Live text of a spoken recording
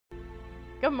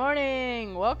Good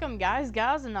morning! Welcome, guys,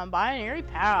 gals, and non-binary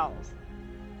pals.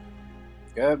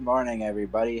 Good morning,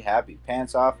 everybody. Happy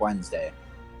Pants Off Wednesday.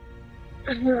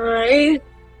 Hi.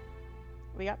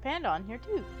 We got Panda on here,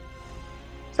 too.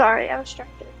 Sorry, I was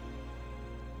distracted.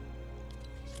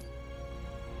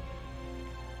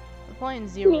 We're playing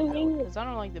Zero mode, because I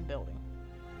don't like the building.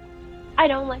 I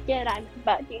don't like it, I'm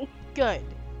buddy. Good.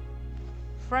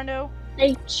 Friendo,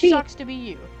 They cheat. sucks to be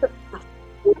you.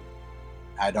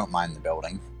 I don't mind the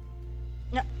building.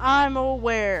 I'm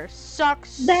aware.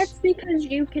 Sucks. That's because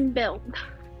you can build.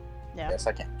 Yeah. Yes,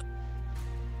 I can.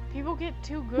 People get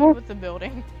too good with the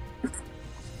building.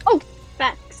 Oh,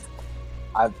 facts.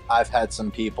 I've had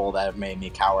some people that have made me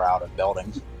cower out of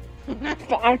building.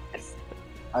 Facts.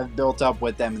 I've built up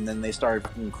with them, and then they started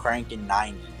fucking cranking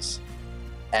 90s.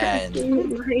 And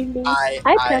I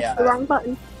pressed the wrong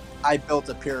button. I built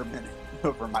a pyramid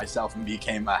over myself and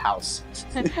became a house.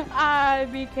 I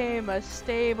became a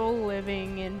stable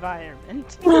living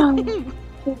environment.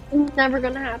 Never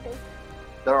gonna happen.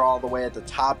 They're all the way at the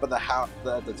top of the house,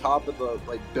 at the top of the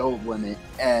build limit,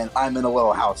 and I'm in a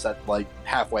little house that's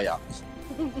halfway up.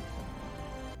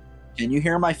 Can you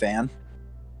hear my fan?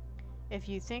 If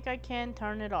you think I can,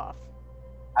 turn it off.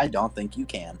 I don't think you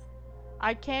can.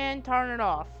 I can turn it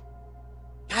off.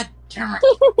 God damn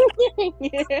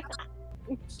Yeah.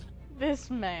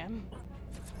 This man.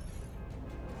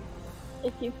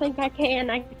 If you think I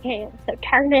can, I can. So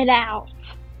turn it out.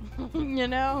 You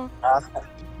know?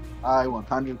 I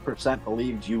 100%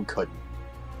 believed you couldn't.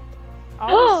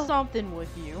 Always something with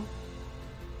you.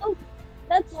 Oh,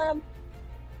 that's loud.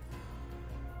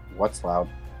 What's loud?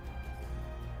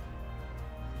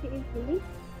 TV.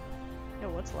 Yo,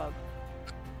 what's loud?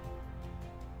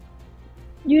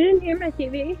 You didn't hear my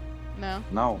TV? No.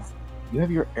 No. You have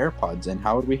your AirPods in.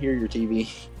 How would we hear your TV?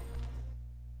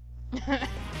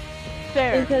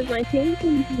 There. Because my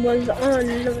TV was on and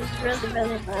it was really,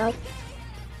 really loud.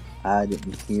 I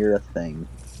didn't hear a thing.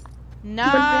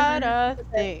 Not a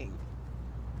thing.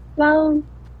 Well,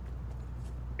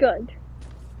 good.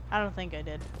 I don't think I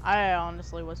did. I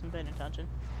honestly wasn't paying attention.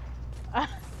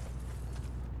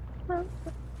 Well,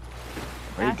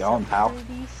 Where you going, pal?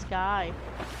 Pretty sky.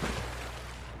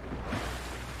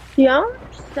 y'all are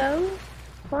so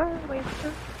far away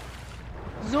from...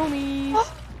 Zoomies!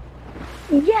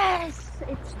 Yes!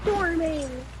 It's storming!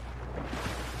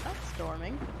 That's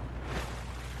storming.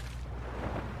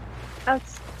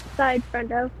 Outside,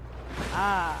 friendo.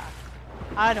 Ah.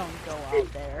 I don't go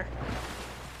out there.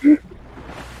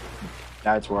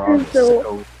 That's where all the So-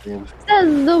 snow live.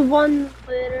 Says the one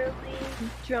literally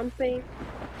jump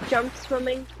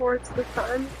swimming towards the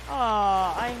sun.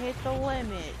 Aw, I hit the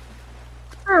limit.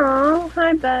 Oh,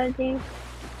 hi, buddy.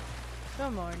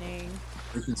 Good morning.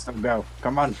 We can still go.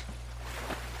 Come on.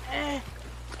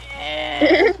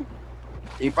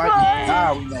 Keep fighting.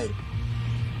 Ah, we made it.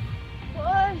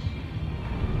 What?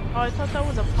 Oh, I thought that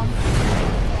was a pumpkin.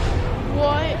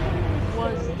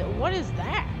 What is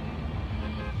that?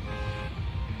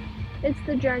 It's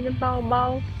the Dragon Ball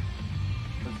ball.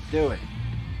 Let's do it.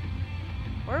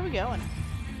 Where are we going?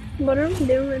 What are we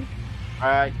doing?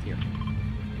 Right here.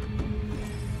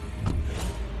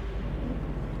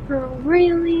 Oh,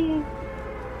 really?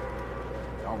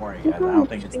 Don't worry, guys. I don't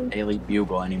think it's a daily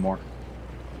bugle anymore.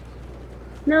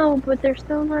 No, but there's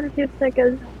still a lot of people that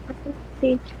goes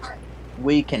see.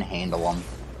 We can handle them.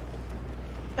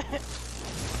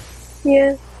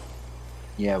 Yeah,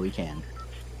 Yeah, we can.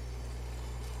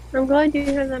 I'm glad you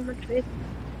have that much faith.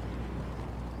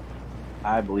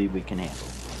 I believe we can handle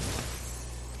them.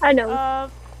 I know.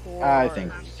 Of course. I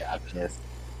think we got this.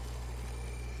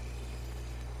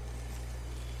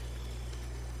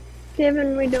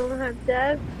 Given we don't have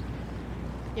depth.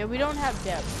 Yeah, we don't have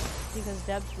Debs because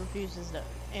Debs refuses to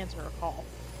answer a call.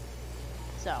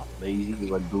 So. Lazy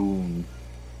Lagoon.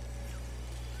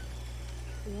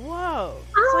 Whoa.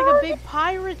 It's like a big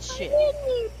pirate ship.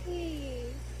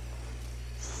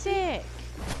 Sick.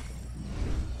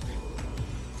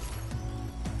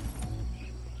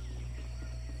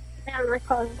 I'm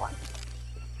recalling one.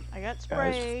 I got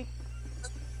spray.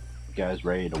 You guys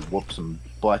ready to whoop some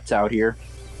butts out here?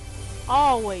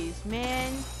 Always,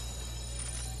 man.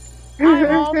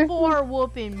 I'm all for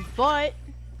whooping butt.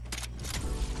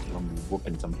 I'm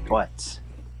whooping some butts.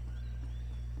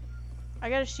 I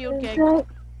got a shield keg. Feel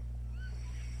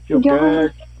Yeah.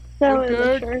 good. So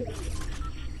Good. immature.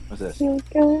 What's this?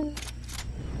 Good.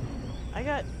 I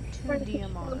got 2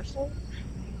 DMRs.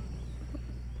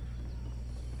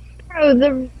 Oh,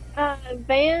 the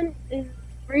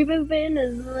reboot van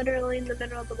is literally in the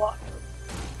middle of the water.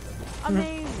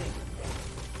 Amazing.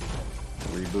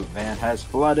 Reboot van has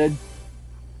flooded.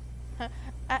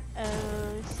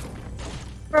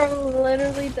 Bro,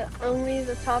 literally only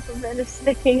the top of it is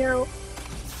sticking out.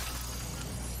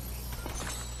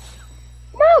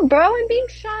 No, bro, I'm being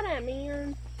shot at,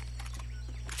 man.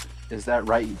 Is that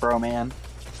right, bro, man?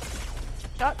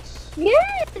 Shots.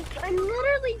 Yes, I'm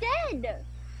literally dead.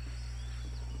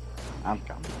 I'm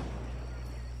coming.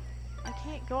 I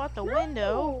can't go out the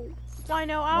window. Why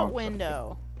no out Well,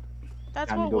 window? That's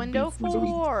time to what go window beat some booties.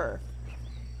 for.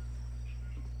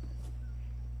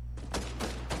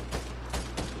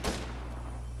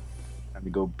 Time to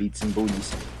go beat some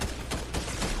booties.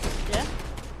 Yeah?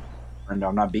 And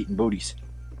I'm not beating booties.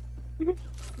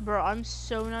 Bro, I'm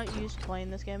so not used to playing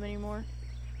this game anymore.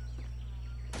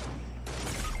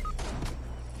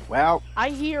 Well, I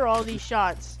hear all these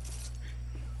shots.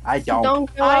 I don't.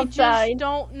 Don't go I outside. just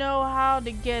don't know how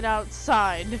to get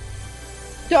outside.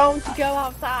 Don't go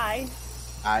outside.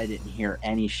 I didn't hear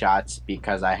any shots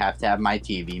because I have to have my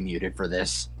TV muted for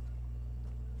this.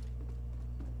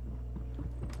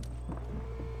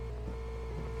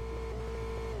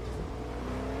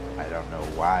 I don't know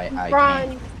why I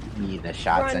Run. can't see the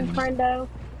shots Run, anymore. friendo.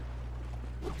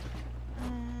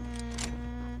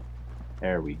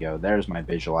 There we go. There's my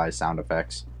visualized sound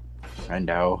effects.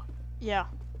 Friendo, Yeah.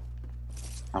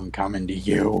 I'm coming to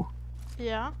you.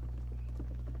 Yeah.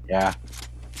 Yeah.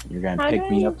 You're gonna How pick do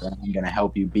me I- up and I'm gonna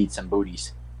help you beat some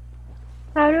booties.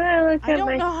 How do I look I at don't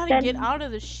my know how to dead get out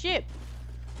of the ship.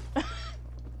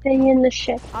 thing in the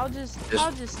ship? I'll just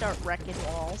start wrecking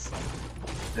walls.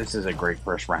 This is a great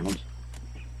first round.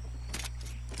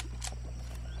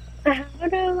 How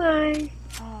do I?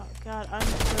 Oh god, I'm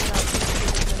so not used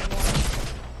to this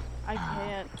anymore. I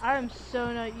can't. I'm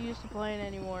so not used to playing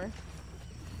anymore.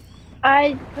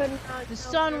 I could not. The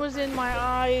sun was in my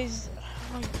eyes.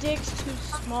 My dick's too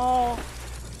small.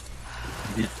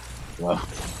 Well,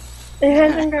 It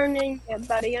hasn't grown in yet,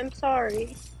 buddy. I'm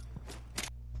sorry.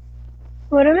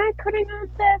 What am I putting on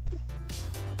that?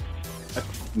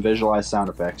 visualize sound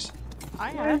effects.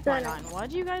 I Where's have mine that on.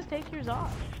 Why'd you guys take yours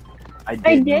off? I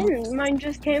didn't. Mine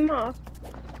just came off.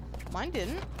 Mine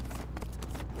didn't.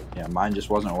 Yeah, mine just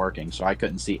wasn't working, so I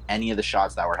couldn't see any of the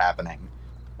shots that were happening.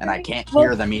 And I can't Well-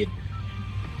 hear them either.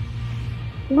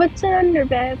 What's under,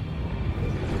 babe?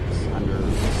 It's under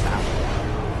the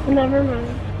sound. Never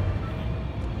mind.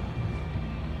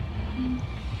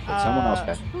 But someone else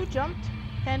got Who jumped?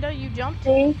 Panda, you jumped?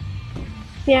 Me?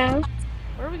 Yeah.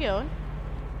 Where are we going?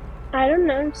 I don't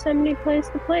know. Somebody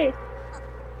placed the place.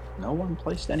 No one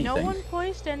placed anything. No one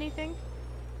placed anything.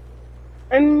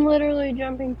 I'm literally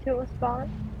jumping to a spot.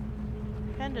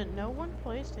 Panda, no one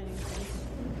placed anything.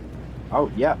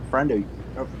 Oh, yeah, friendo.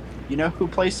 Oh, you know who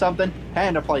placed something?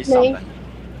 Panda placed Me. something.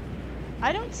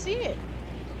 I don't see it.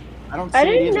 I don't see I it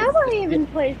didn't either. know I even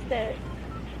placed it.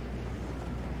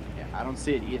 Yeah, I don't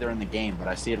see it either in the game, but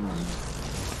I see it in the...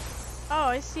 Oh,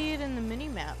 I see it in the mini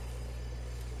map.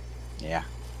 Yeah.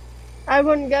 I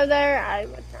wouldn't go there. I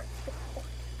would not.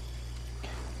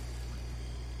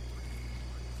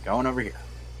 Going over here.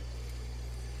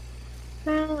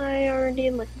 Well, I already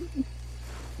looked.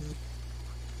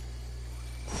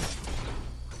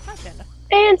 Hi, Panda.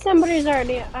 And somebody's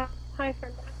already. Hi for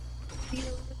that.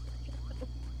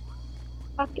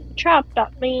 Fucking chopped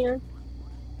up, man.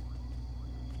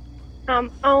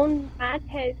 I'm on my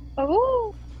toes.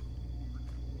 Oh!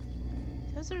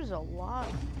 Says there's a lot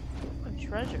of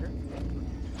treasure.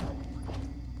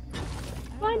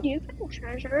 Why do you feel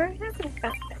treasure? I haven't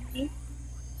got any.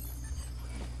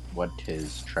 What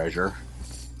is treasure?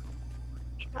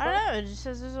 I don't know, it just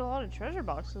says there's a lot of treasure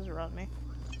boxes around me.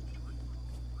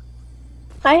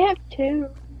 I have two.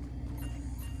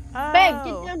 Oh. Babe,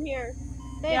 get down here.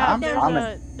 Babe, Yeah, get down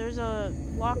here. there's a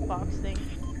lockbox thing.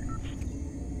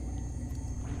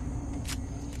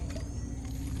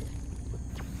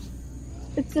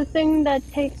 It's the thing that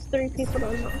takes 3 people to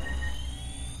unlock.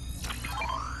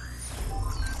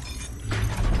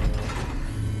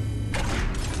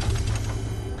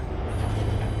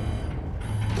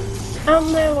 Out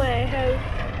my way, ho.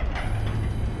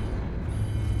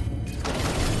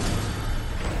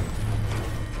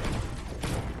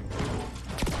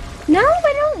 No,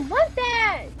 I don't want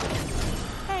that!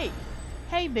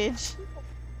 Hey, bitch.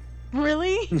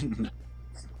 Really? There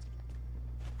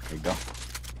you go.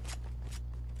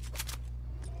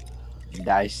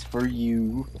 Dice for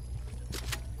you.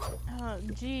 Oh,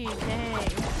 gee, dang.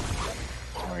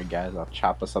 Alright, guys, I'll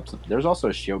chop us up some. There's also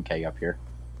a shield keg up here.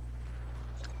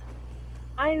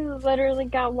 I literally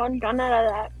got one gun out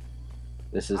of that.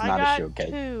 This is I not a got shield keg.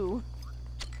 2.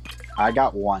 I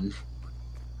got one.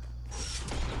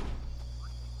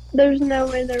 There's no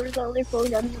way there was only 4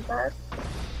 guns in that.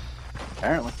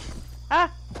 Apparently.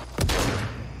 Ah!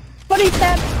 Buddy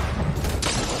stab!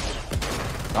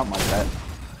 Something like that.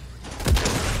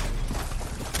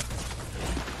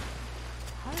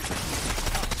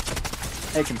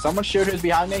 Hey, can someone shoot who's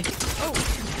behind me? Oh,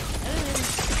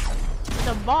 it's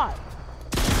a bot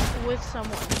with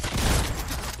someone.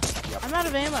 Yep. I'm out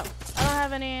of ammo. I don't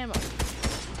have any ammo.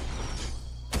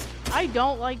 I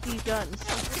don't like these guns.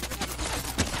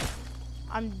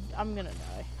 I'm gonna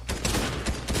die.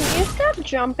 Can you stop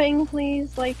jumping,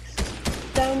 please? Like,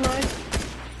 so much.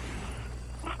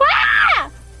 Ah!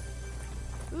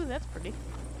 Ooh, that's pretty.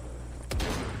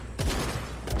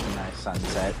 Nice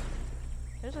sunset.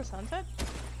 There's a sunset?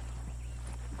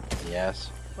 Yes.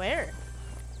 Where?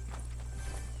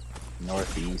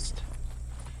 Northeast.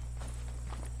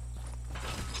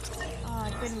 Oh,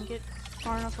 I couldn't get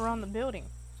far enough around the building.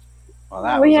 Well,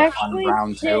 that We was a actually fun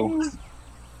round too.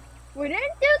 We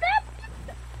didn't do that.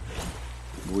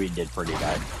 We did pretty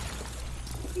bad.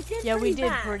 Yeah, we did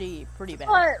bad. pretty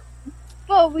bad.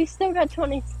 But we still got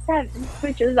 27,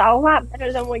 which is a lot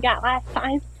better than we got last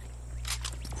time.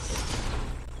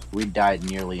 We died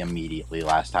nearly immediately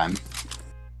last time.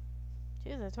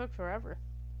 Jeez, that took forever.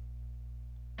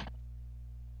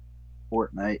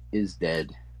 Fortnite is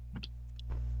dead.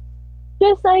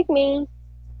 Just like me.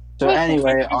 So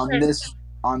anyway,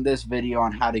 on this video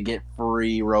on how to get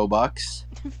free Robux.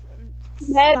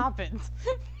 Stop it.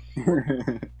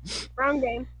 Wrong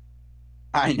game.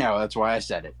 I know, that's why I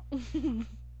said it.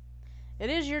 It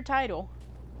is your title.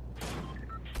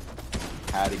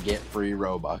 How to get free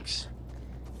Robux.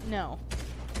 No.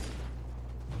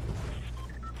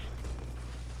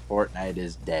 Fortnite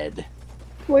is dead.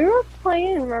 We were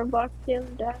playing Roblox the other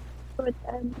day with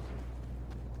Ed.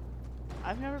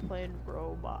 I've never played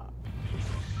Robot.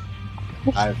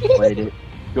 I've played it.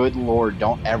 Good lord,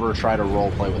 don't ever try to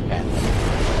roleplay with Panda.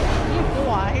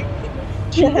 Why?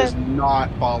 She does not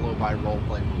follow by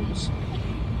roleplay rules.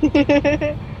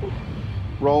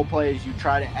 Roleplay is you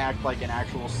try to act like an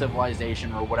actual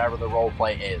civilization or whatever the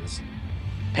roleplay is.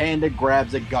 Panda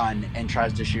grabs a gun and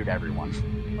tries to shoot everyone.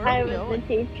 Where I are we was going? the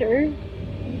teacher.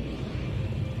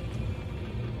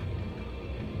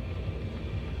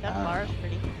 That bar is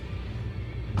pretty.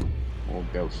 We'll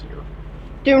go here.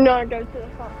 Do not go to the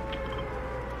farm.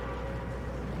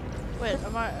 Wait,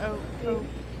 am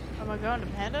I going to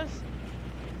Pandas?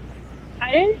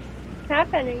 I didn't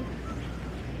have any.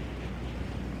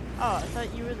 Oh, I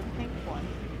thought you were the pink one.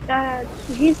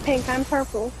 He's pink, I'm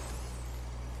purple.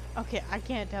 Okay, I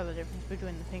can't tell the difference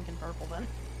between the pink and purple then.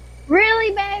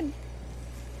 Really, babe?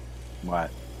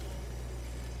 What?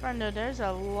 Brenda, there's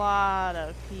a lot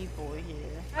of people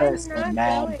here. Listen,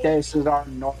 man, this is our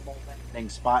normal landing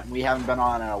spot and we haven't been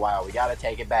on in a while. We gotta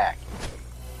take it back.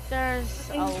 There's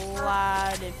a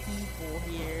lot of people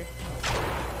here.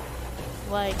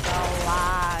 Like a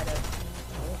lot of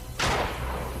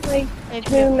people. Like, If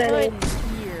too you many. couldn't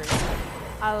hear,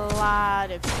 a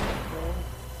lot of people.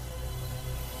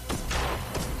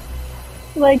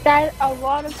 Like that, a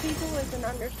lot of people is an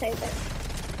understatement.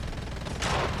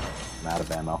 I'm out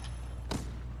of ammo.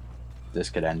 This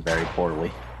could end very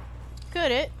poorly.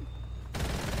 Could it?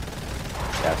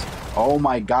 Yes. Oh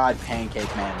my god,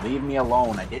 Pancake Man, leave me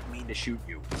alone. I didn't mean to shoot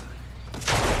you.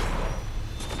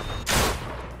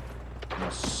 I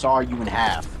saw you in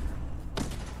half.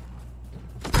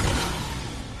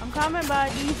 I'm coming,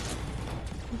 buddy.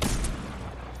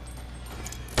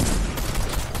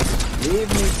 Leave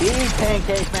me be,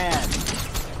 Pancake Man!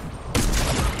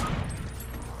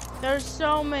 There's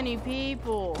so many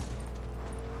people.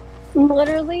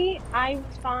 Literally, I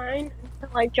was fine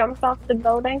until I jumped off the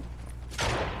building.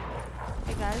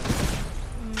 Hey guys.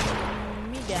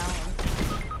 Me down.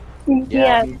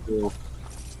 Yeah. Me too.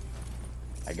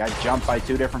 I got jumped by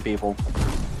 2 different people.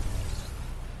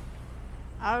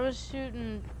 I was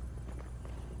shooting.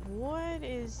 What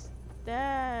is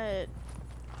that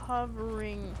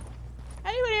hovering?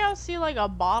 Anybody else see like a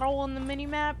bottle on the mini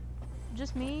map?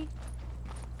 Just me?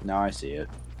 No, I see it.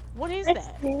 What is It's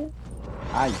that? me.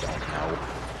 I don't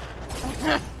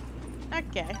know.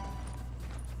 Okay.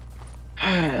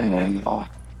 Oh.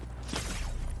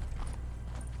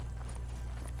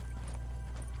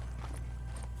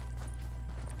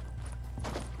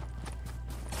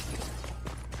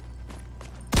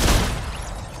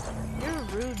 You're a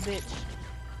rude bitch.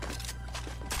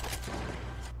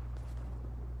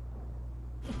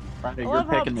 Brenda, I you're love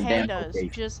how picking the damn Panda's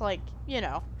location. just like, you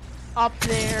know, up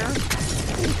there.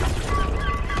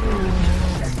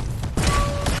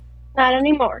 Not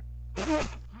anymore.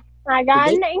 I got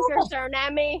Did an they- anchor thrown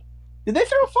at me. Did they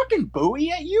throw a fucking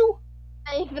buoy at you?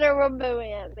 They threw a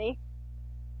buoy at me.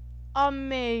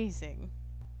 Amazing.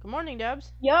 Good morning,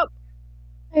 Dubs. Yup.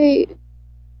 Hey,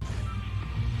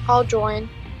 I'll join.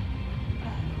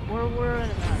 We're in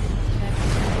a match.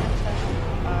 Next session.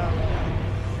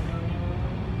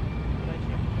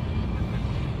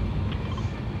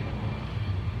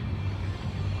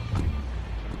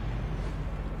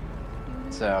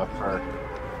 So for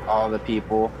all the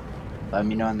people, let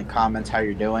me know in the comments how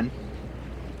you're doing.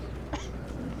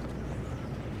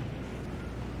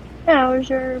 How's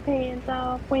your pants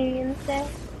off Wednesday?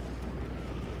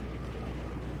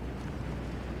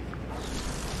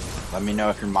 Let me know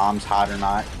if your mom's hot or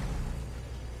not.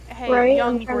 Hey, right?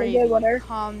 young I'm trying gravy, to get her.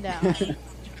 calm down.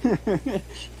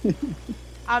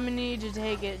 I'm gonna need you to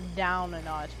take it down a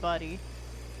notch, buddy.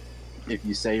 If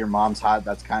you say your mom's hot,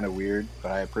 that's kind of weird,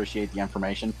 but I appreciate the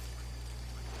information.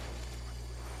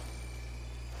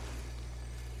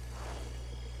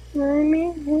 I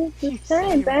mean, who's You to say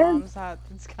say, your babe? mom's hot,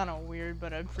 that's kind of weird,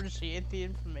 but I appreciate the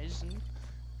information.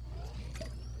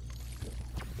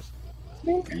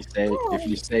 If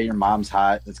you say your mom's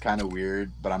hot, that's kind of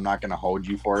weird, but I'm not gonna hold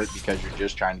you for it because you're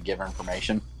just trying to give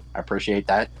information. I appreciate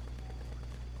that.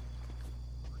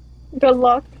 Good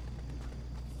luck.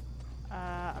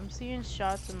 I'm seeing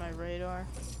shots on my radar.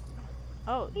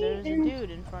 Oh, there's a dude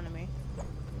in front of me.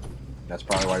 That's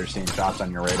probably why you're seeing shots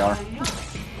on your radar.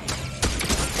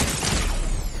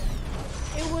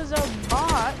 It was a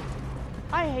bot.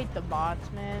 I hate the bots,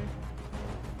 man.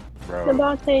 Bro, The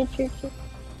bots ain't you.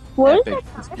 What is Epic,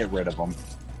 that? let's get rid of them.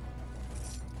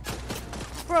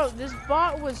 Bro, this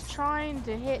bot was trying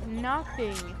to hit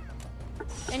nothing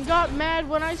and got mad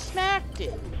when I smacked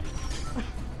it.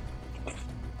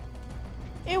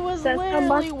 It was That's how literally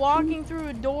bots walking through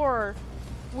a door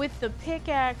with the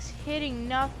pickaxe hitting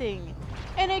nothing,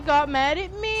 and it got mad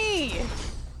at me.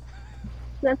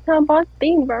 That's how bots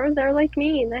be, bro. They're like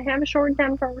me. They have a short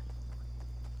temper.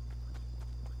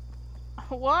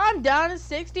 Well, I'm down to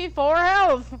 64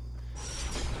 health.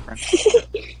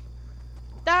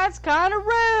 That's kind of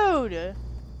rude.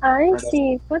 I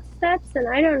see footsteps and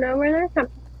I don't know where they're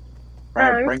coming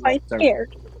from. I'm quite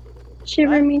scared.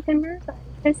 Shiver me timbers, I'm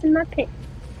pissing my pants.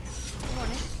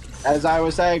 As I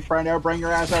was saying, friendo, bring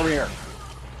your ass over here.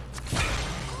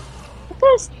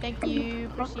 What's this? Thank you,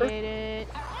 appreciate it.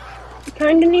 I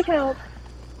kinda need help.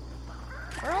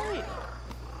 Where are you?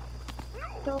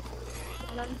 No,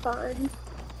 I'm fine.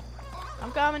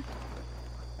 I'm coming.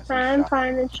 I'm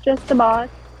fine, it's just a bot.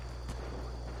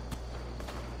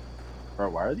 Bro,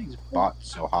 why are these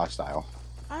bots so hostile?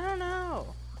 I don't know.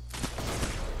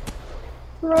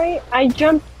 Right? I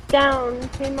jumped down,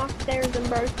 came upstairs, and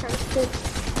broke trying to sit.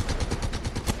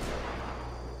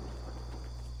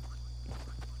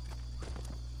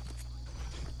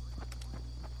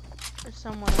 There's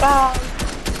someone.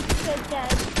 Said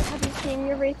Dad, have you seen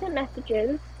your recent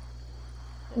messages?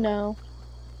 No.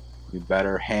 You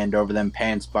better hand over them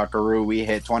pants, buckaroo. We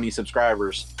hit 20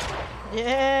 subscribers.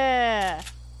 Yeah.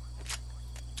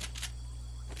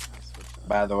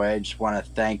 By the way, I just want to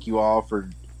thank you all for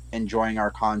enjoying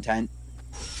our content.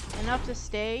 Enough to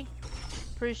stay.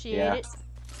 Appreciate Yeah. it.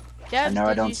 Devs,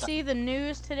 I did you see the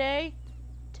news today?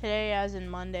 Today as in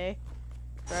Monday.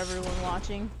 For everyone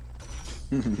watching.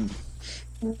 No.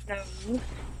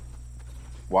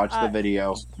 Watch the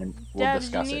video and we'll Devs,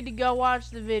 discuss you it. need to go watch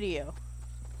the video.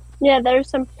 Yeah, there's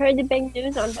some pretty big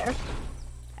news on there.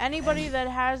 Anybody that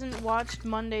hasn't watched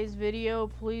Monday's video,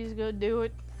 please go do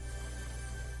it.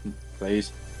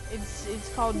 Please.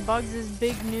 It's called Bugz'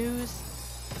 Big News,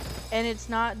 and it's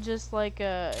not just like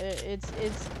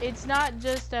it's not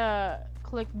just a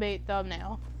clickbait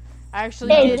thumbnail. I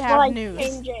actually did have news.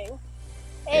 Changing.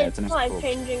 Yeah, It's life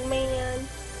changing, man.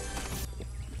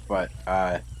 But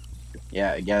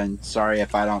yeah, again, sorry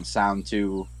if I don't sound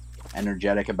too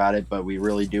energetic about it, but we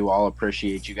really do all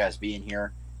appreciate you guys being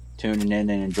here, tuning in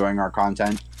and enjoying our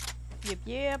content.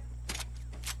 Yep.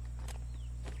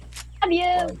 Love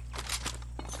you.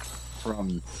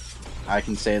 I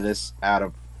can say this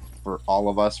for all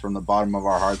of us from the bottom of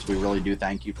our hearts, we really do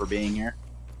thank you for being here.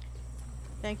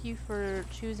 Thank you for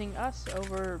choosing us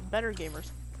over better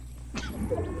gamers.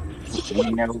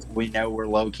 We know we're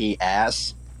low-key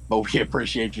ass, but we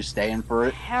appreciate you staying for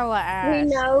it. Hella ass.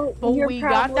 We know, but you're we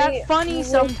got that funny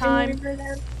sometime.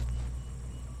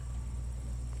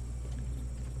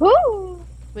 Woo!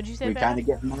 What'd you say, We kind of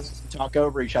get to talk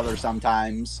over each other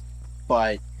sometimes,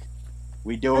 but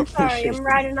we do I'm appreciate sorry, I'm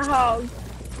riding a hog.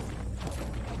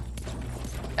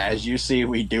 As you see,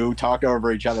 we do talk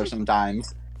over each other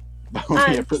sometimes. But we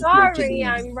I'm appreciate sorry, you.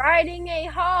 I'm riding a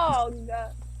hog.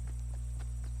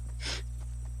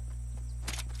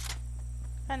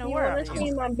 Kinda You where wanna are see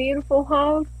you? my beautiful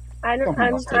hog? I'm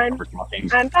I'm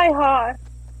by Hoss.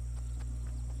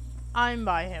 I'm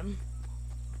by him.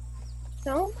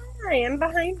 So am I am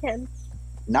behind him.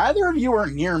 Neither of you are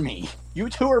near me. You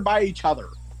two are by each other.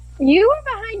 You were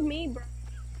behind me, bro.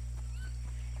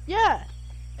 Yeah,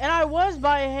 and I was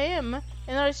by him, and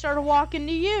then I started walking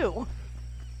to you.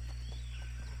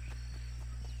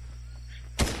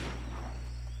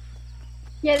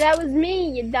 Yeah, that was me,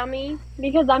 you dummy.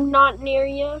 Because I'm not near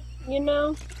you, you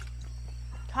know?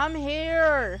 Come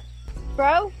here.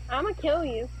 Bro, I'ma kill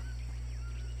you.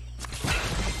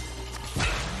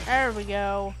 There we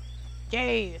go.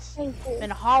 Jeez. Thank you. Been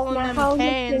hauling Now them how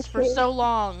cans for much so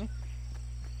long.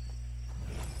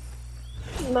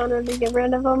 you wanted to get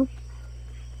rid of them?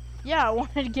 Yeah, I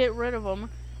wanted to get rid of them,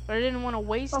 but I didn't want to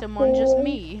waste them on just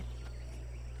me.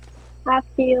 I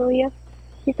feel you.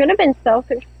 You could have been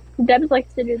selfish. Debs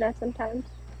likes to do that sometimes.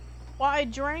 Well, I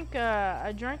drank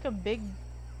a big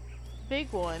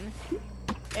one,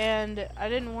 and I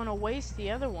didn't want to waste the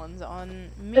other ones on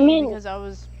me because I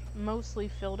was mostly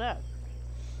filled up.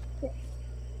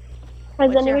 Has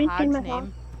What's your anybody hog's seen my name?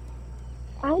 hog?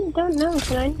 I don't know.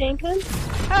 Can I name him?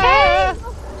 Ah!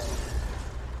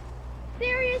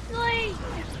 Seriously?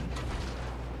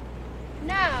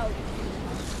 No.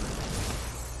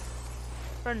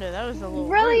 Brenda, that was a little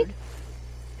Really? rude.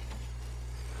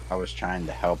 I was trying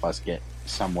to help us get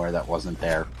somewhere that wasn't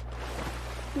there.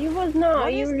 You was not.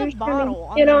 What You is were the just trying bottle to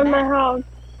on get the on my map? house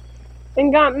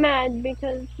and got mad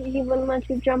because he wouldn't let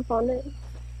you jump on it.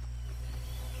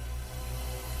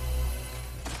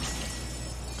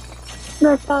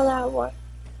 That's how that was.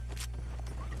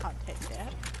 I'll take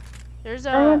that. There's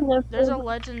I have a no food.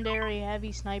 legendary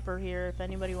heavy sniper here if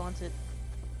anybody wants it.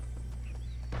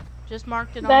 Just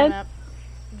marked it on Babe? the map.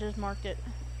 Just marked it.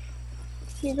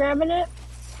 You grabbing it?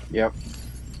 Yep.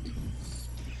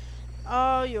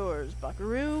 All yours,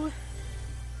 buckaroo.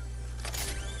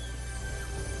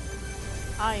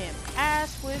 I am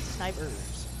ass with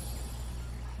snipers.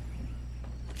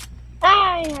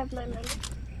 I have my money.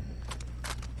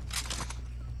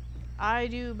 I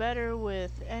do better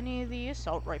with any of the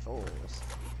assault rifles.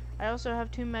 I also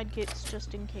have 2 medkits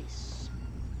just in case.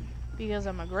 Because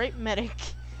I'm a great medic.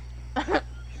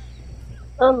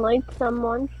 Unlike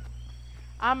someone.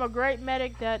 I'm a great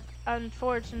medic that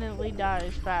unfortunately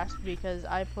dies fast because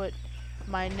I put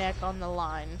my neck on the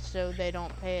line so they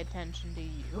don't pay attention to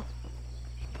you.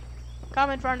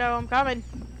 Coming, friendo, I'm coming.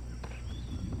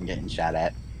 I'm getting shot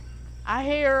at. I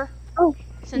hear. Oh,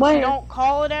 Since where? you don't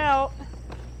call it out.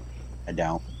 I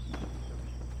don't.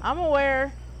 I'm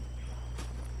aware.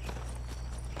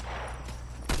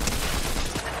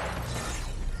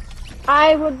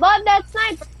 I would love that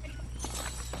sniper.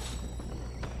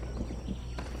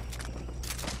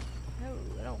 No,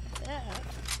 I don't want that.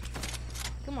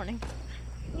 Good morning.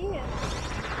 Yeah.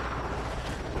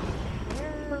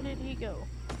 Where did he go?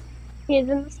 He's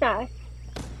in the sky.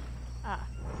 Ah.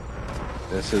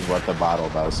 This is what the bottle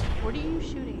does. What are you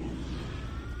shooting at?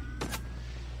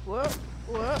 Whoop,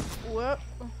 whoop, whoop.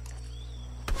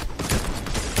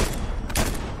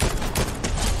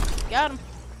 Got him.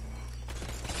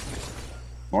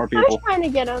 More I people. was trying to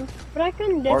get him, but I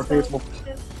couldn't More dispatch people.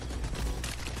 him.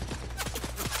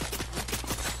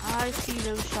 I see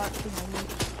those shots behind me.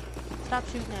 Stop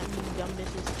shooting at me, you dumb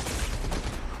bitches.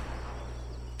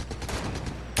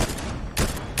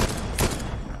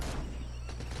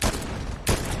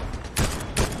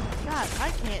 God, I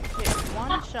can't hit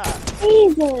one shot.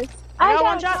 Jesus! I got got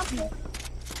one a shot. couple.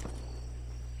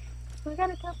 I got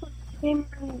a couple.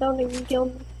 Gamers don't even kill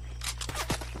me.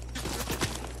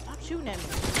 Stop shooting at me.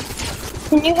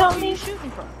 Can you help Where are me? you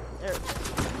shooting from? There.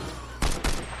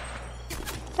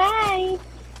 Hey!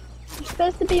 You're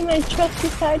supposed to be my trusty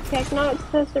sidekick, not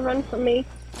supposed to run from me.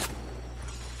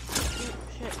 Shoot,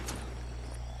 shit.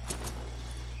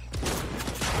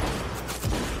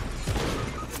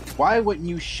 Why wouldn't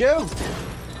you shoot?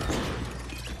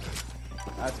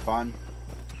 That's fun.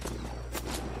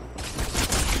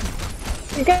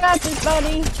 You got this,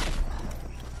 buddy.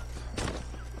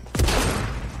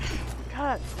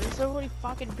 God, there's so many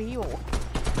fucking people.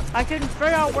 I couldn't figure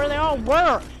out where they all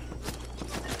were.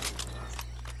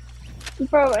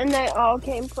 Bro, and they all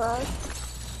came for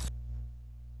us.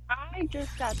 I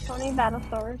just got 20 battle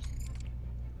stars.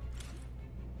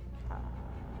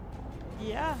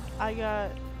 Yeah, I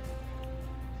got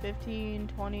 15,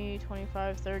 20,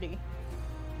 25, 30.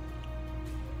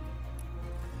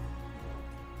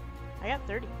 I got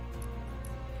 30.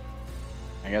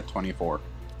 I got 24.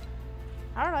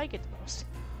 How did I get the most?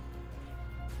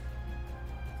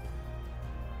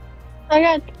 I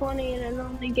got 20 and it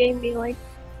only gave me like...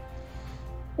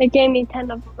 It gave me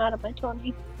 10 of them out of my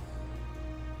 20.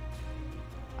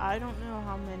 I don't know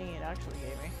how many it actually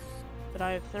gave me. But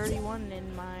I have 31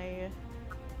 in my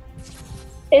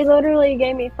It literally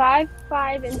gave me 5,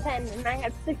 5, and 10, and I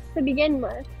had 6 to begin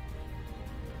with.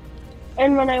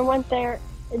 And when I went there,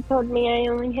 it told me I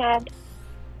only had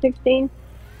 16.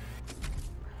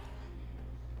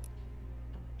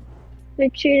 They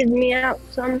cheated me out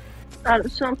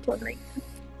of something.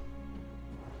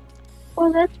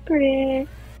 Oh, that's pretty.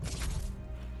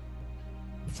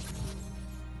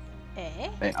 Eh?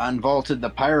 They unvaulted the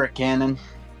pirate cannon.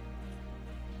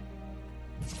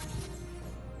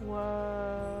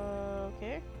 Whoa,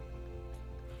 okay.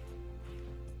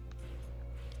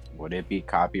 Would it be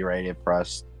copyrighted for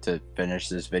us to finish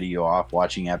this video off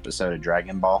watching an episode of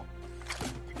Dragon Ball?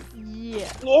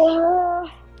 Yeah. Yeah.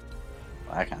 Well,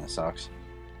 that kind of sucks.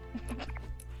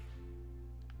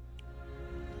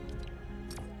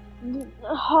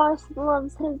 Hoss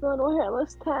loves his little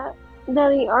hairless cat.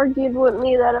 Daddy argued with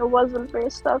me that it wasn't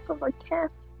based off of a cat.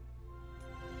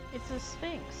 It's a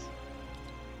sphinx.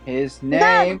 His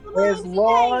name is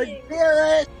Lord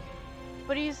Beerus!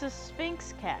 But he's a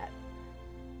sphinx cat.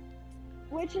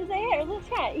 Which is a hairless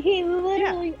cat. He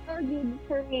literally argued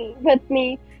with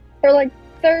me for like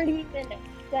 30 minutes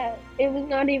that it was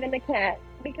not even a cat.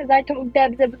 Because I told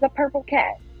Debs it was a purple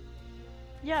cat.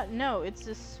 Yeah, no, it's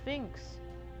a sphinx.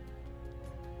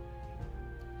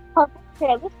 Purple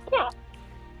hairless cat.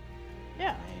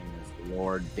 Yeah. His name is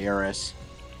Lord Beerus.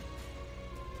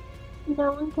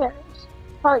 No one cares.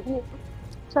 Part you.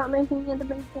 Stop making it a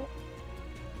big deal.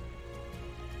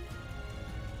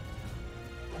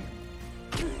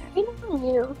 You know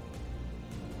you.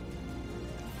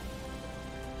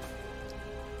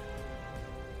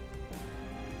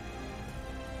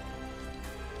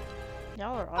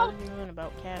 Y'all are arguing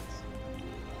about cats.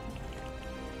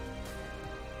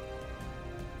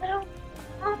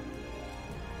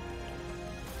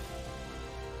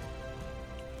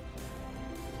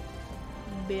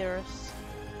 Beerus.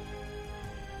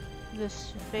 The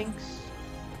sphinx.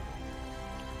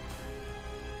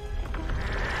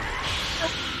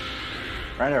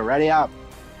 Ready up.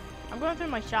 I'm going through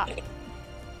my shop.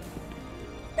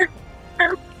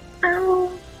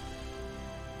 Ow.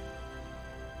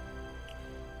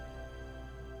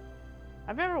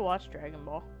 I've never watched Dragon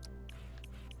Ball.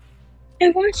 I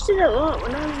watched it a lot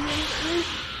when I was younger.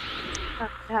 I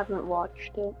haven't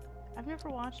watched it. I've never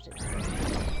watched it.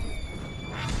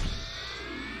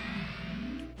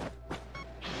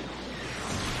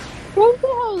 Won't be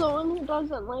how the one who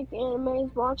doesn't like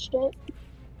animes watched it.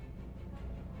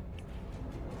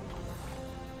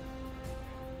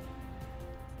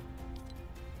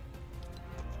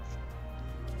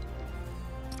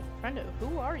 Friendo,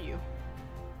 who are you?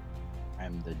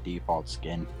 I'm the default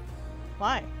skin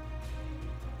Why?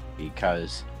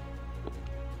 because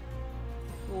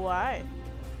Why?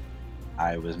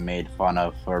 I was made fun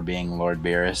of for being Lord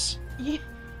Beerus. Yeah.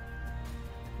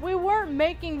 We weren't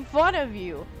making fun of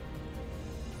you.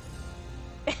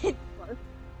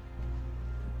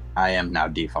 I am now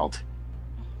default.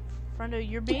 Friendo,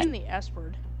 you're being the S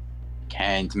word.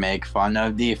 Can't make fun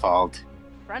of default.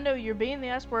 Friendo, you're being the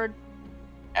S word.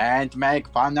 Can't make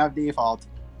fun of default.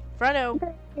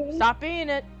 Friendo, stop being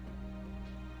it.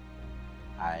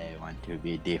 I want to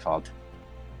be default.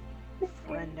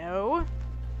 Friendo.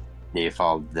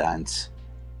 Default dance.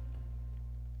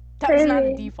 That's not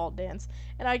a default dance.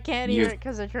 And I can't hear it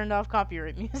because I turned off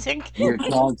copyright music. You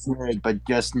can't hear it, but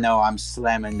just know I'm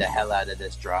slamming the hell out of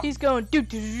this drum. He's going do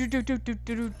do do do do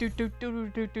do do do do do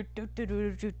do do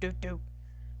do do do do.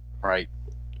 Right.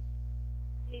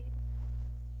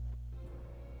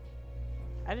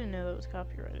 I didn't know that was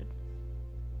copyrighted.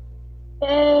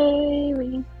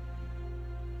 Baby.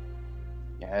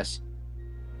 Yes.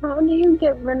 How do you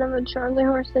get rid of a Charlie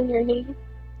horse in your knee?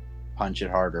 Punch it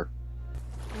harder.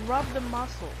 Rub the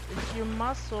muscle. It's your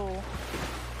muscle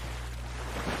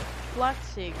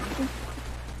flexing.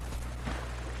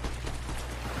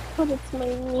 But it's my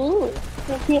knee.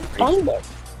 I can't bend it.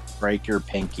 Break your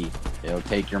pinky. It'll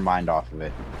take your mind off of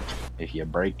it. If you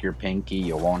break your pinky,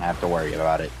 you won't have to worry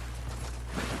about it.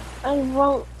 I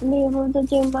won't be able to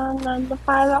do my 9 to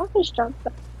 5 office job.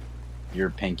 Your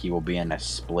pinky will be in a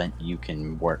splint. You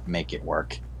can make it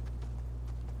work.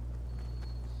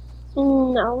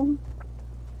 No.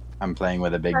 I'm playing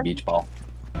with a big beach ball.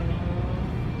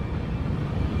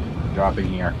 Dropping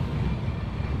here.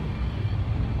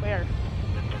 Where?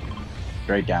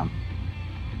 Straight down.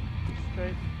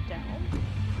 Straight down?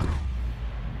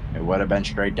 It would have been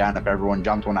straight down if everyone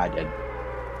jumped when I did.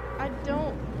 I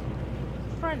don't...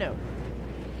 Friendo.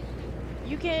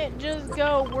 You can't just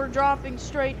go, we're dropping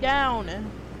straight down.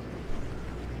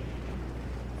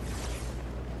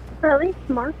 Really?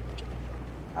 Mark?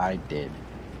 I did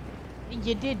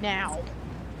now.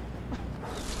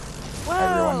 Whoa!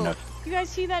 Everyone You guys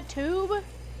see that tube?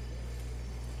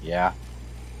 Yeah.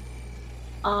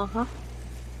 Uh-huh.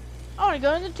 I want to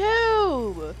go in the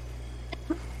tube.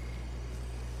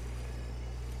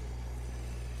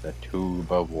 The tube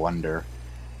of wonder.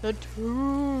 The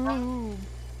tube.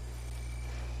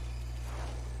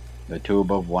 The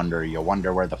tube of wonder. You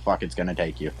wonder where the fuck it's gonna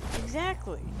take you.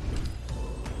 Exactly.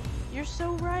 You're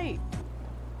so right.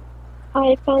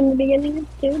 I found the beginning of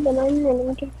the tube and I'm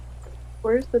running to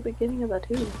Where's the beginning of the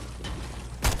tube?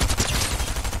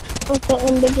 at the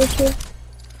end of the tube.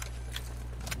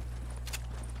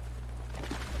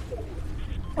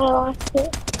 I lost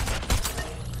it.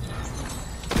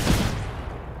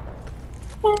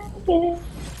 Okay.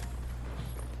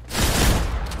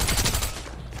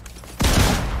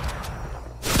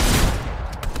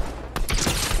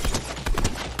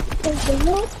 I did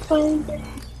not find it.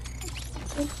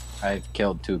 I've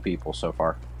killed 2 people so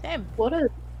far. Damn. What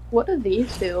do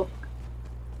these do?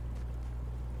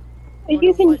 You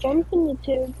Wonder can what- jump in the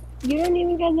tube. You don't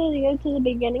even gotta go to the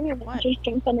beginning of it. What? Just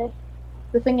jump in it.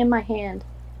 The thing in my hand.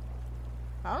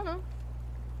 I don't know.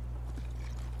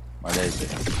 What is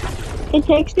it? It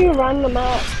takes you around the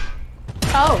map.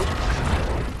 Oh,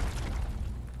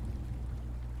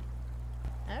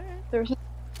 Alright.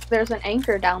 there's an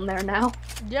anchor down there now.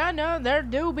 Yeah, no, there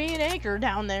do be an anchor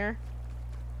down there.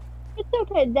 It's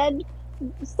okay, Dad.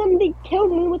 Somebody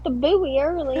killed me with a buoy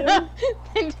earlier.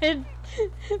 They did.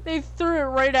 They threw it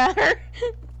right at her.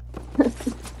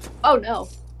 Oh no.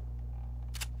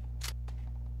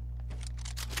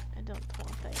 I don't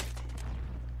want that.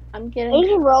 I'm There's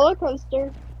getting a roller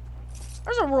coaster.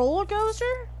 There's a roller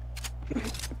coaster?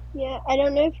 Yeah, I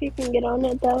don't know if you can get on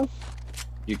it though.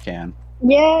 You can.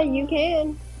 Yeah, you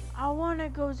can. I wanna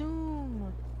go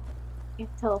zoom. can't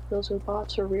tell if those are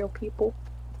bots or real people.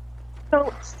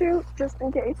 Don't shoot, just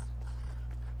in case.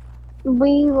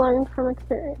 We learned from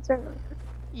experience, remember?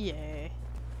 Yeah.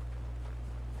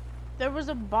 There was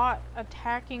a bot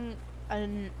attacking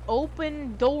an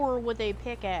open door with a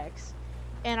pickaxe,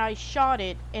 and I shot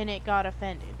it, and it got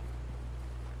offended.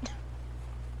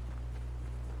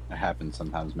 It happens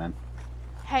sometimes, man.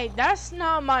 Hey, that's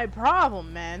not my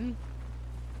problem, man.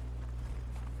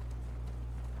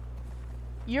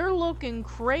 You're looking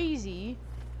crazy.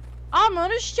 I'm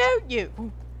gonna shoot you.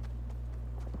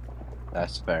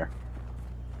 That's fair.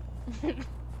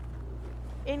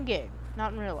 In game,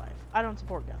 not in real life. I don't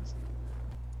support guns.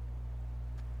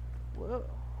 Whoa.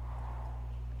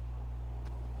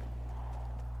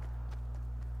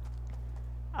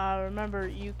 Remember,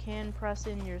 you can press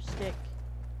in your stick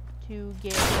to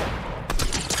get,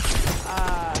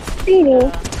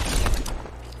 Speedy.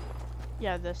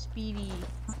 yeah, the speedy.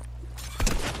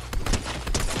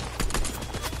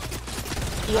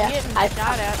 I'm Yeah, getting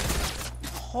shot at.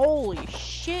 Holy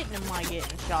shit, am I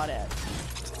getting shot at?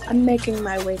 I'm making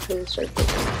my way to the circle.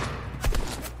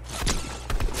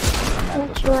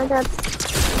 I'm sure I got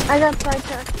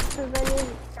sidetracked because I needed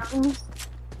guns.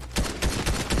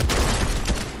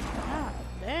 God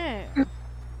damn.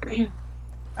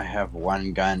 I have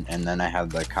 1 gun and then I have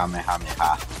the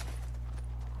Kamehameha.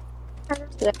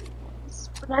 But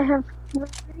I have 3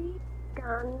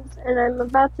 guns and I'm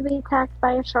about to be attacked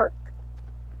by a shark.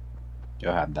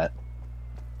 You'll have that.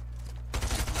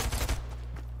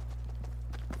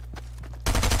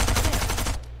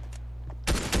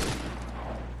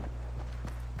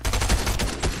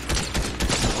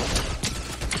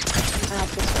 At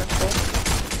the circle.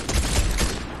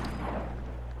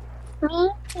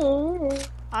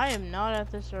 I am not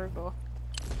at the circle.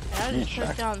 And I just Yeah,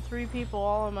 took down 3 people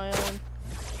all on my own.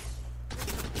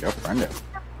 Go friend it.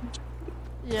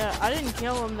 Yeah, I didn't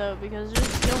kill him though because there's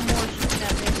still more shooting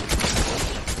at me.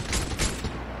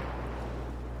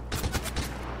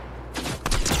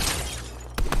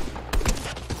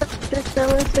 Just so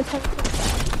it's attacked.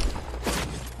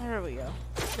 There we go.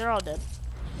 They're all dead.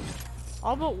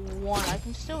 All but one. I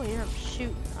can still hear him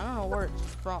shooting. I don't know where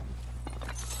it's from.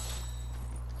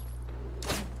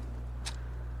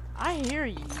 I hear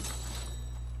you.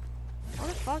 Where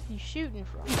the fuck are you shooting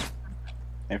from?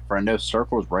 Hey, friendo,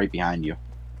 circle's right behind you.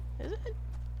 Is it?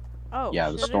 Oh, Yeah,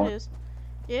 the shit, storm- it is.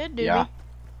 Yeah, dude. Yeah.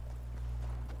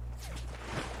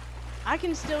 I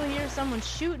can still hear someone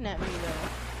shooting at me though.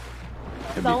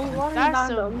 Could be Don't fine. worry That's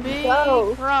about a them. big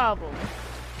Go. problem.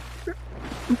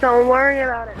 Don't worry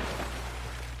about it.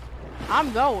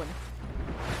 I'm going.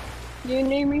 Do you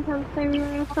need me to come save your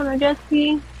ass on a jet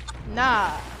ski?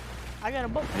 Nah. I got a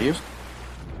boat.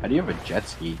 How do you have a jet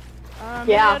ski?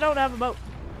 Yeah, I don't have a boat.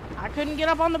 I couldn't get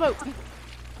up on the boat.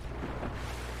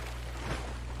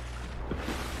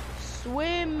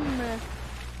 Swim.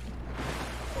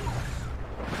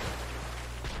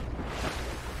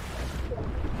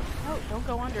 Don't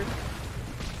go under.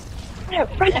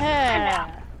 Right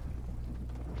Yeah.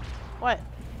 What?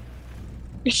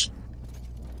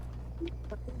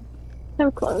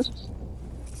 So close.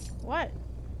 What?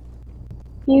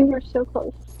 You were so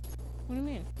close What do you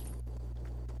mean?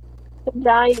 to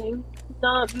dying.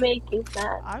 Not making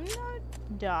that. I'm not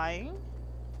dying.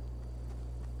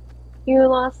 You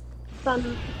lost some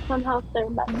health there,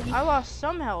 buddy. I lost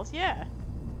some health, yeah.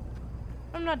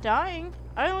 I'm not dying.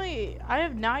 I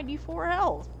have 94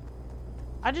 health.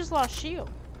 I just lost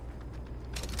shield.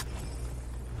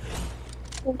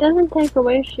 It doesn't take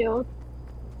away shield.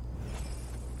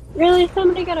 Really,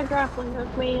 somebody got a grappling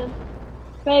hook, man.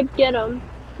 Babe, get him.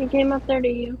 He came up there to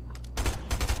you.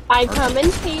 I come in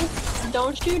peace.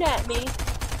 Don't shoot at me.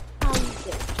 How you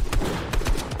did.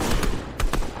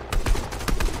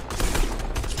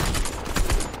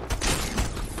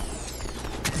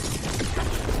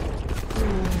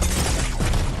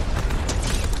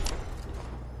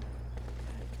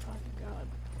 God.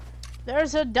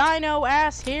 There's a dino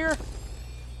ass here.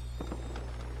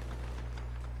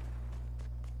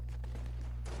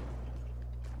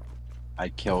 I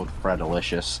killed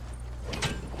Fredalicious.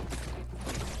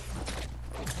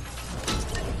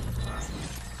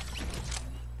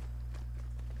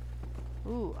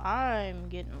 Ooh, I'm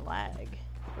getting lag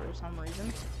for some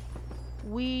reason.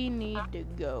 We need to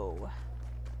go.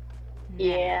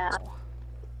 Yeah.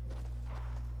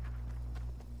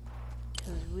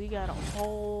 Because we got a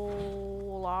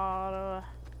whole lot of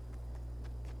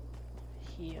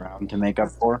heal. Round to make up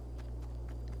for.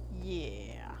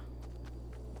 Yeah.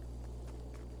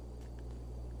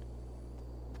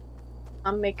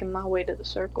 I'm making my way to the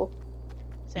circle.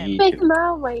 Same. Me Make too.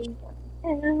 my way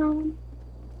down.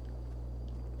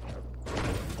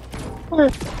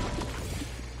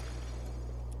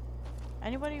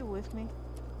 Anybody with me?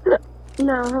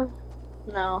 No.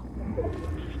 No.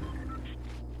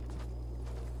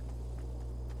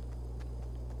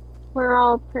 We're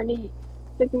all pretty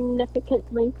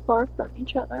significantly far from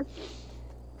each other.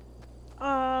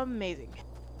 Amazing.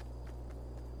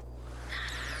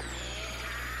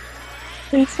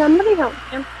 Can somebody help me?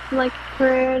 I'm like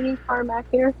pretty far back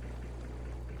here.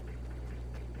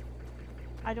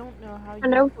 I don't know how you I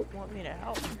know. want me to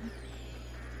help.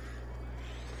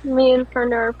 Me and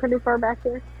Ferner are pretty far back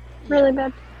here. Really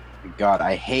bad. God,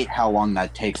 I hate how long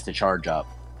that takes to charge up.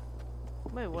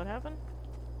 Wait, what happened?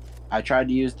 I tried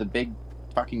to use the big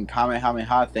fucking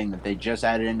Kamehameha thing that they just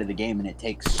added into the game, and it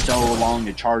takes so long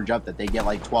to charge up that they get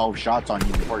like 12 shots on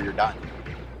you before you're done.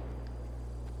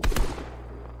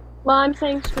 Well, I'm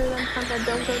saying screw them because I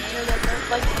don't go near them. There's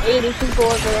like 80 people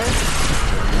over there.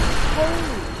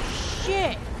 Holy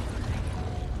shit!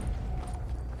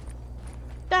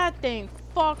 That thing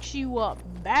fucks you up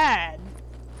bad.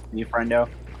 Me, friendo,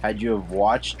 had you have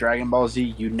watched Dragon Ball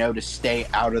Z, you know to stay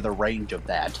out of the range of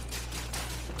that.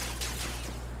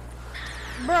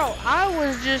 Bro, I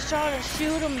was just trying to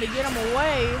shoot him to get him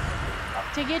away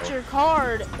to get your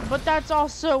card, but that's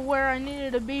also where I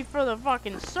needed to be for the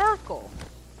fucking circle.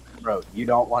 Bro, you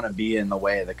don't want to be in the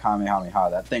way of the Kamehameha.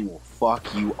 That thing will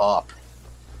fuck you up.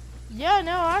 Yeah,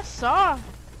 no, I saw.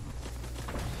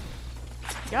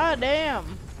 God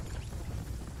damn.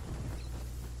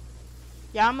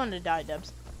 Yeah, I'm gonna die,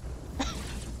 Debs.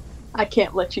 I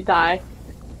can't let you die.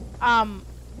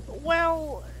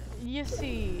 Well, you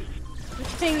see, the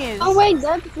thing is... Oh wait,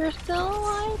 Debs, you're still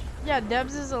alive? Yeah,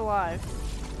 Debs is alive.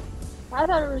 I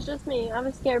thought it was just me. I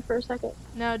was scared for a second.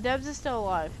 No, Debs is still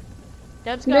alive.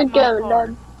 Debs got Good my going, card.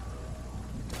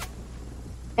 Debs.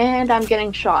 And I'm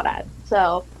getting shot at,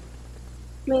 so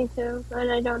Me too,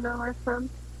 and I don't know where from.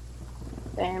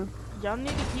 same. Y'all need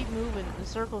to keep moving. The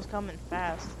circle's coming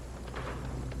fast.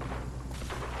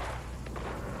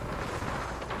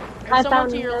 There's I someone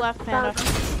found to your him, left, Debs.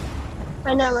 Panda.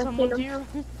 I know, I Someone seen to him.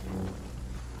 your...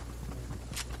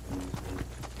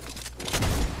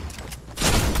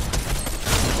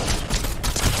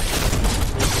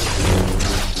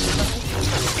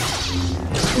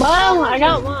 Wow, I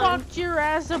got Just one. fucked your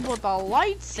ass up with a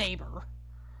lightsaber.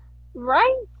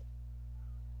 Right?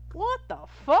 What the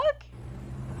fuck?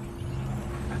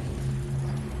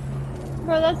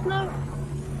 Bro, that's not...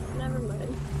 Never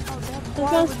mind. Oh, that's was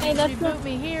why gonna would say, you that's reboot not-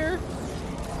 me here?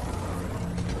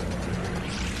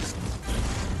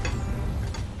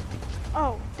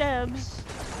 Oh, Debs.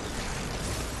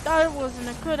 That wasn't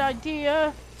a good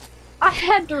idea. I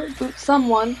had to reboot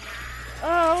someone.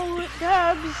 Oh,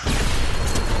 Debs.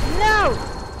 No!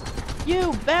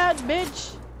 You bad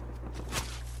bitch.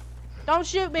 Don't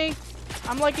shoot me.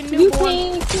 I'm like a You newborn.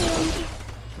 can't kill me.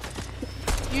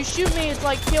 You shoot me, it's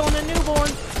like killing a newborn.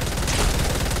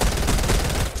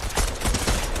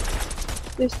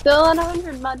 You're still at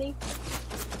 100, buddy.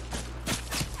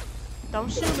 Don't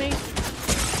shoot me.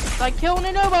 It's like killing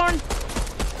a newborn.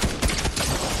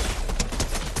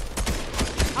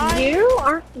 You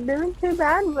aren't doing too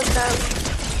bad with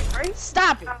them. Right?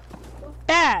 Stop it.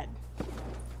 Bad.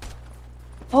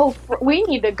 Oh, we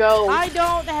need to go. I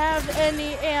don't have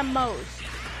any ammos.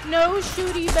 No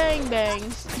shooty bang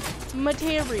bangs.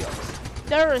 Materials.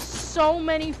 There are so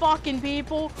many fucking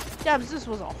people. Debs, this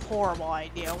was a horrible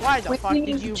idea. Why the fuck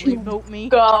did you reboot me?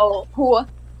 Go.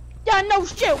 Yeah, no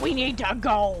shit, we need to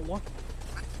go.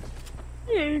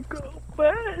 You go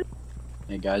fast.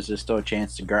 Hey guys, there's still a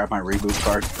chance to grab my reboot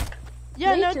card.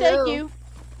 Yeah, Me no too. thank you.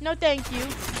 No thank you.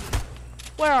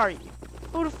 Where are you?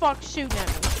 Who the fuck's shooting at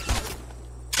me?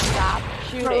 Stop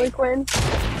Harley shooting. Quinn.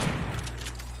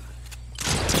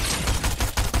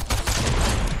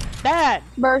 Bad.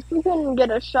 Burst, we couldn't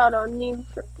get a shot on you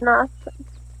for nothing.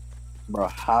 Bro,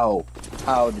 how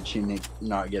did she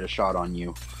not get a shot on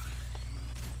you?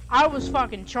 I was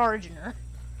fucking charging her.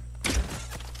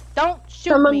 Don't shoot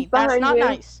Someone's me. That's behind not you.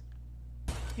 nice.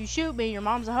 If you shoot me, your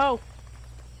mom's a hoe.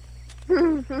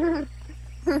 I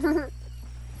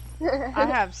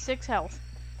have 6 health.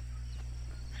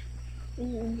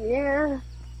 Yeah. A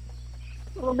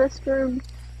little bit screwed.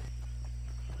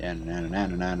 Yeah.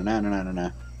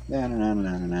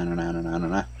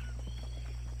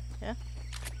 Yeah?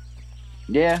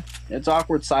 Yeah, it's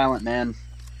awkward silent, man.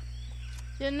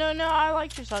 Yeah, no, I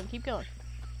like your song. Keep going.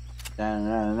 I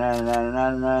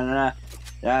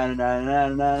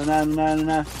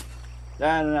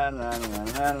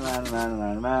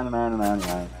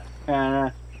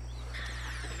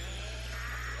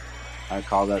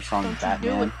call that song Don't you do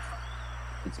Batman. it.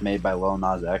 It's made by Lil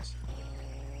Nas X.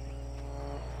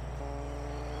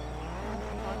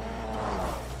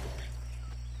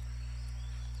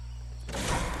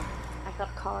 I got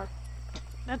a car.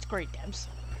 That's great, Debs.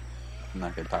 I'm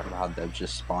not gonna talk about how Debs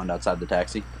just spawned outside the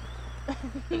taxi.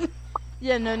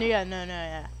 Yeah, no.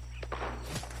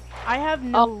 I have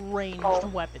no ranged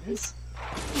weapons.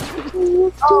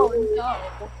 Oh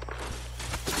no.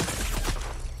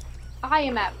 I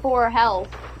am at 4 health.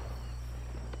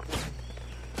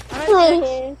 I'm at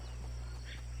 6.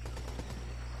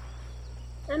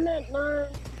 I'm at 9.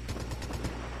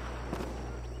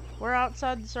 We're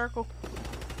outside the circle.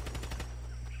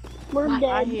 We're I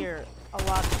dead. hear a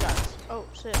lot of shots. Oh,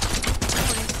 shit.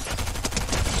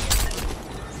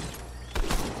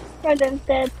 Brandon's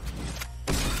dead.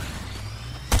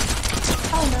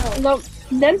 Oh no. Nope.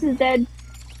 Debs is dead.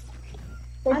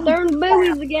 They're throwing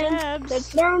buoys again. Debs. They're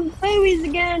throwing buoys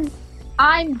again.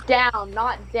 I'm down,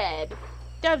 not dead.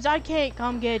 Debs, I can't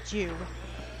come get you.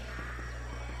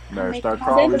 Better Make start my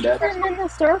crawling, Debs is Debs. in the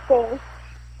circle.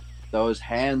 Those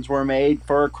hands were made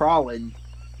for crawling.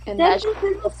 And Debs that's is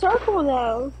in the circle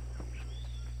though.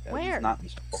 Debs Where? is not in the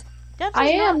circle. Debs I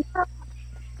is not- am.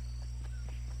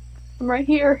 I'm right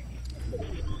here.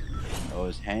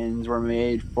 Those hands were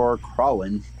made for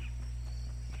crawling.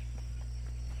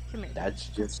 Come here. That's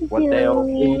just what they'll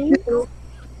do.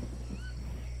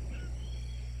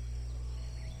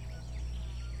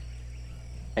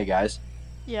 Hey guys,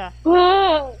 Yeah.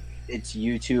 Whoa. it's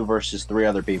you two versus 3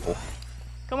 other people.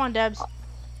 Come on, Debs.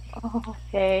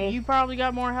 Okay. You probably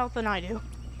got more health than I do.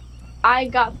 I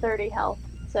got 30 health.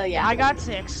 So yeah. I got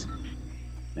 6.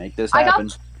 Make this I got- happen.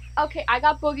 Okay, I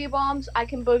got boogie bombs. I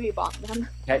can boogie bomb them.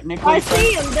 Technically, I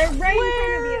see them. They're right in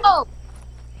front of you. Oh,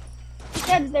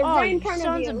 Debs, they're Oh, right in you front of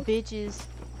sons you. of bitches.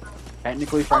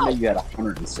 technically, Frienda, you had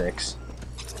 106.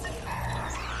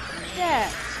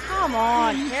 Debs, come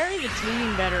on. Carry the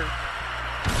team better.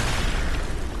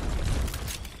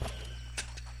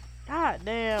 God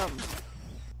damn.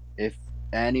 If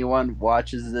anyone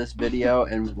watches this video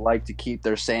and would like to keep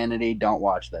their sanity, don't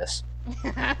watch this.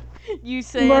 You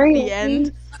say at Right. the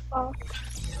end.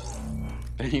 If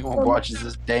anyone watches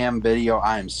this damn video,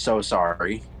 I am so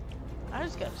sorry. I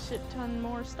just got a shit ton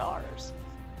more stars.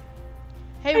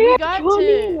 Hey, I we got got 20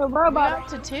 to in a we robot.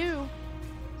 got to 2.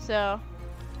 So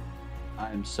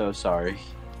I'm so sorry.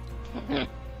 we got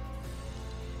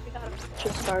a bunch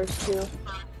of stars too.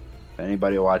 If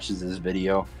anybody watches this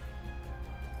video,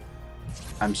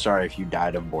 I'm sorry if you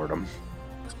died of boredom.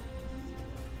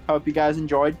 Hope you guys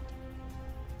enjoyed.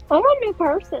 I'm a new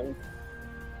person.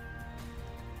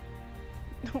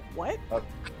 what? Oh.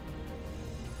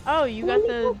 Oh, you got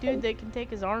the dude that can take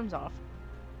his arms off.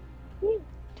 We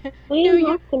Do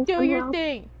locked him your somehow.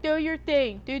 thing. Do your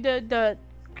thing. Do the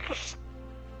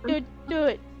do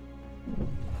it.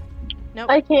 Nope.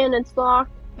 I can. It's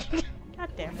locked. God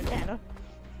damn it, Anna.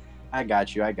 I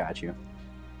got you. I got you.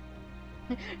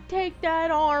 Take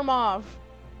that arm off.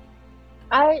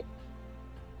 I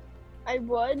I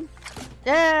would.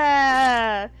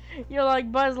 Yeah! You're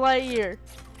like Buzz Lightyear.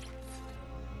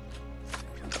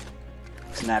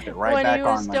 Snap it right when back he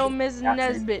was on. still like Ms. a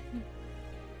Nesbit.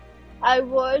 I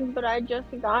would, but I just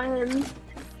got him.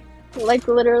 Like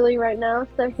literally right now,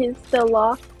 so he's still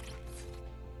lost.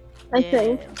 I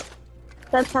think.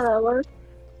 That's how that works.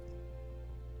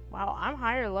 Wow, I'm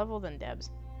higher level than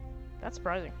Debs. That's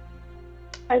surprising.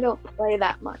 I don't play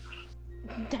that much.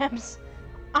 Debs,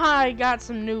 I got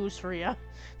some news for you.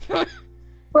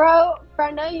 Bro,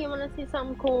 Brenda, you wanna see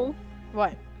something cool?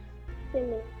 What? Give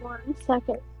me 1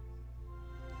 second.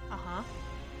 Uh-huh.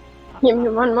 Give me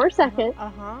 1 more second.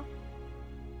 Uh-huh.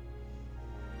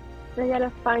 I gotta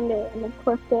find it and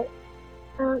equip it.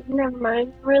 Oh, never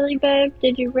mind. Really, babe?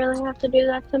 Did you really have to do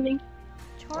that to me?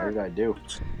 What Sure. did I do?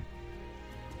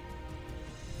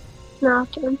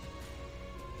 Nothing.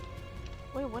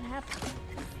 Wait, what happened?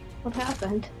 What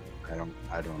happened? I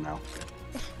don't know.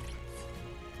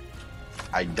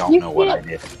 I don't know what I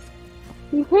did.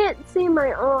 You can't see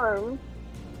my arm,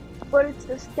 but it's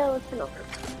the skeleton arm.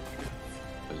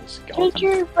 There's a Take skeleton.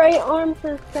 your right arm to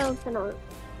the skeleton arm.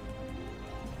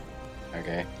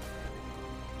 Okay.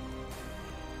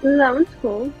 Ooh, that one's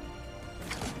cool.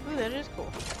 Ooh, that is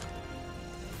cool.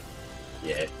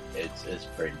 Yeah, it's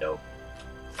pretty dope.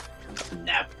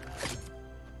 Snap.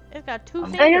 It's got 2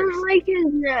 I'm- fingers. I don't like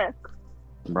his neck.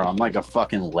 Bro, I'm like a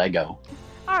fucking Lego.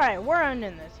 Alright, we're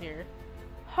ending this here.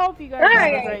 Hope you guys have a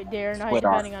Alright. great day or night, Split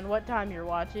off. depending on what time you're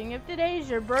watching. If today's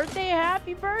your birthday,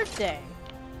 happy birthday!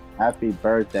 Happy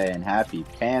birthday and happy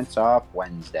Pants Off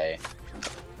Wednesday.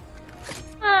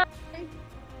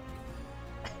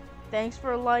 Thanks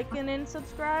for liking and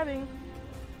subscribing.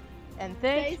 And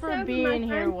thanks Stay for safe, being my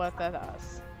here friend. with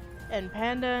us. And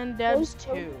Panda and Debs Stay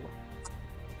safe. too.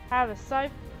 Have a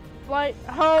safe flight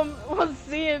home. We'll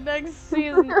see you next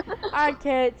season. I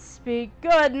can't speak.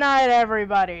 Good night,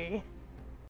 everybody.